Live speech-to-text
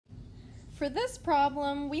For this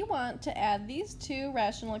problem, we want to add these two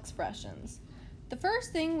rational expressions. The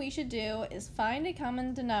first thing we should do is find a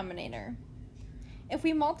common denominator. If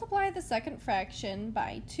we multiply the second fraction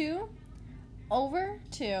by 2 over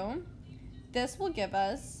 2, this will give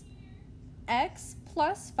us x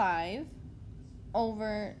plus 5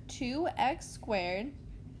 over 2x squared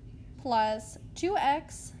plus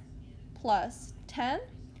 2x plus 10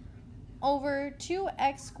 over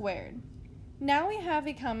 2x squared. Now we have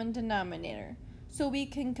a common denominator, so we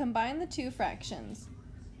can combine the two fractions.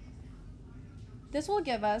 This will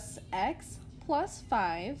give us x plus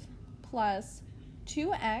 5 plus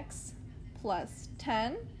 2x plus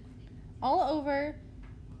 10 all over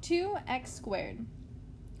 2x squared.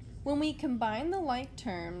 When we combine the like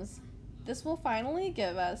terms, this will finally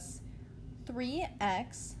give us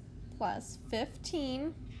 3x plus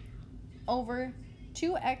 15 over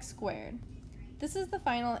 2x squared. This is the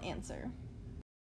final answer.